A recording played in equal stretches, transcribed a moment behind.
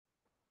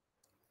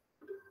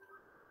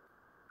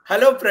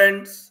Hello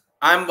friends,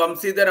 I am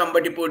Vamsidhar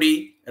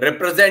Ambatipudi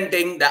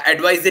representing the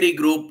advisory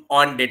group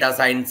on data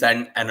science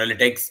and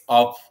analytics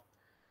of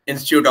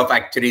Institute of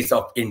Actuaries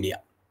of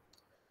India.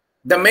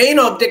 The main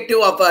objective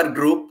of our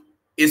group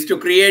is to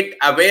create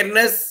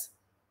awareness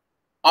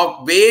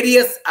of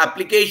various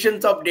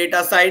applications of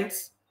data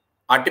science,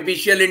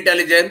 artificial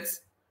intelligence,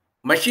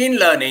 machine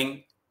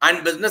learning,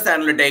 and business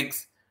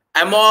analytics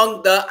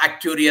among the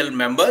actuarial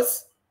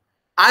members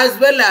as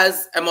well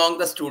as among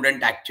the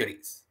student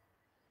actuaries.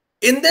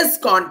 In this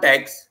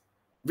context,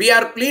 we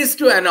are pleased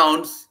to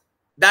announce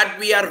that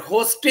we are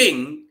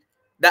hosting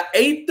the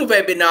 8th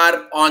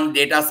webinar on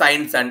data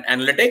science and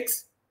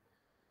analytics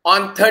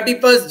on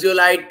 31st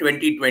July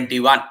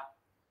 2021.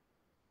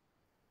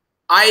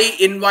 I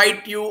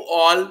invite you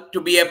all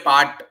to be a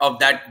part of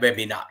that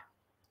webinar.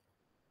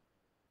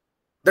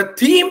 The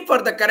theme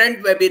for the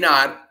current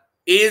webinar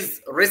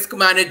is risk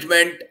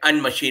management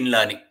and machine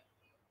learning.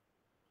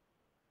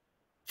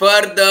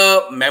 For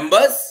the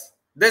members,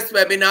 this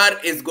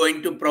webinar is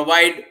going to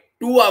provide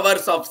 2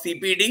 hours of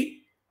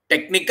CPD,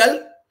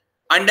 technical,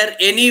 under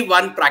any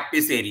one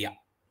practice area.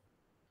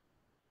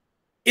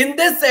 In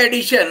this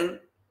edition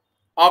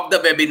of the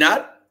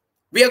webinar,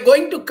 we are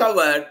going to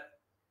cover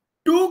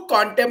 2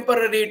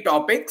 contemporary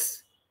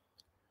topics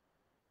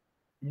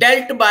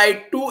dealt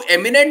by 2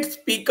 eminent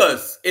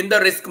speakers in the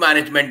risk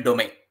management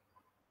domain.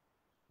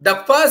 The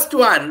first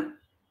one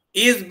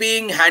is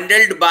being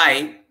handled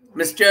by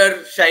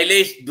Mr.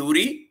 Shailesh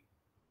Duri,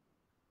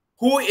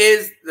 who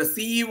is the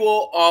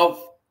CEO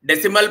of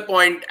Decimal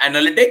Point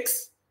Analytics,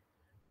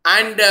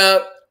 and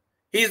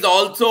he is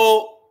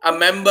also a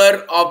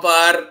member of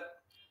our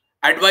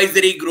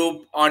advisory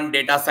group on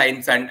data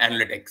science and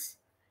analytics.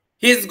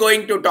 He is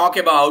going to talk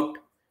about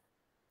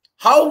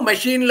how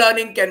machine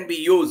learning can be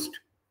used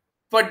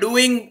for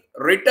doing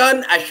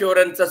return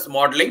assurances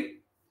modeling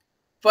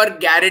for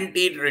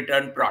guaranteed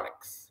return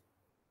products.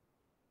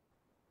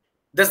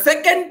 The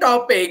second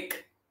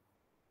topic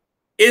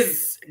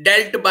is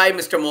dealt by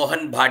Mr.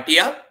 Mohan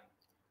Bhatia,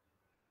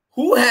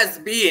 who has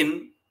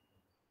been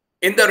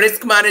in the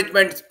risk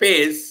management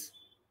space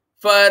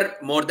for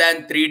more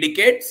than 3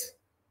 decades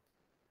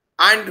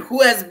and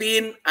who has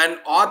been an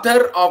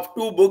author of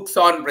 2 books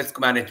on risk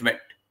management.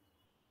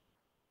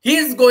 He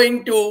is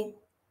going to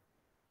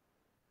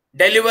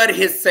deliver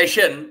his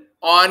session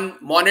on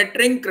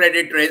monitoring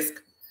credit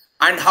risk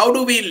and how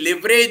do we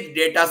leverage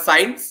data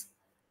science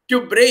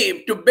to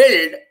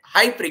build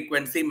high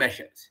frequency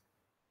measures.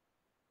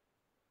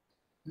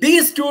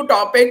 These 2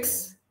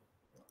 topics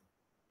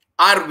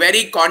are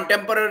very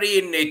contemporary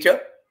in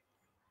nature.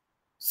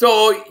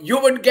 So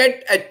you would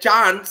get a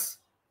chance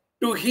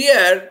to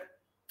hear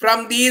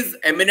from these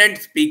eminent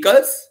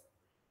speakers,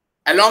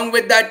 along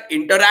with that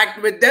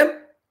interact with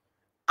them,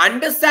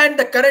 understand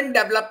the current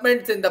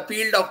developments in the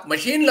field of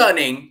machine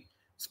learning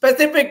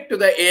specific to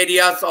the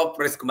areas of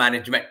risk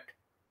management.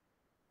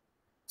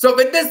 So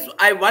with this,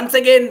 I once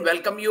again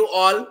welcome you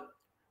all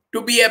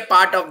to be a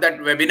part of that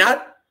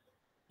webinar.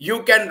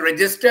 You can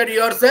register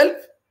yourself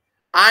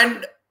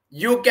and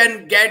you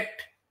can get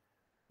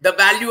the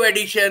value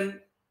addition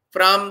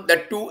from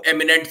the 2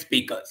 eminent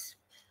speakers.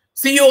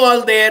 See you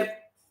all there.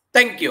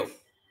 Thank you.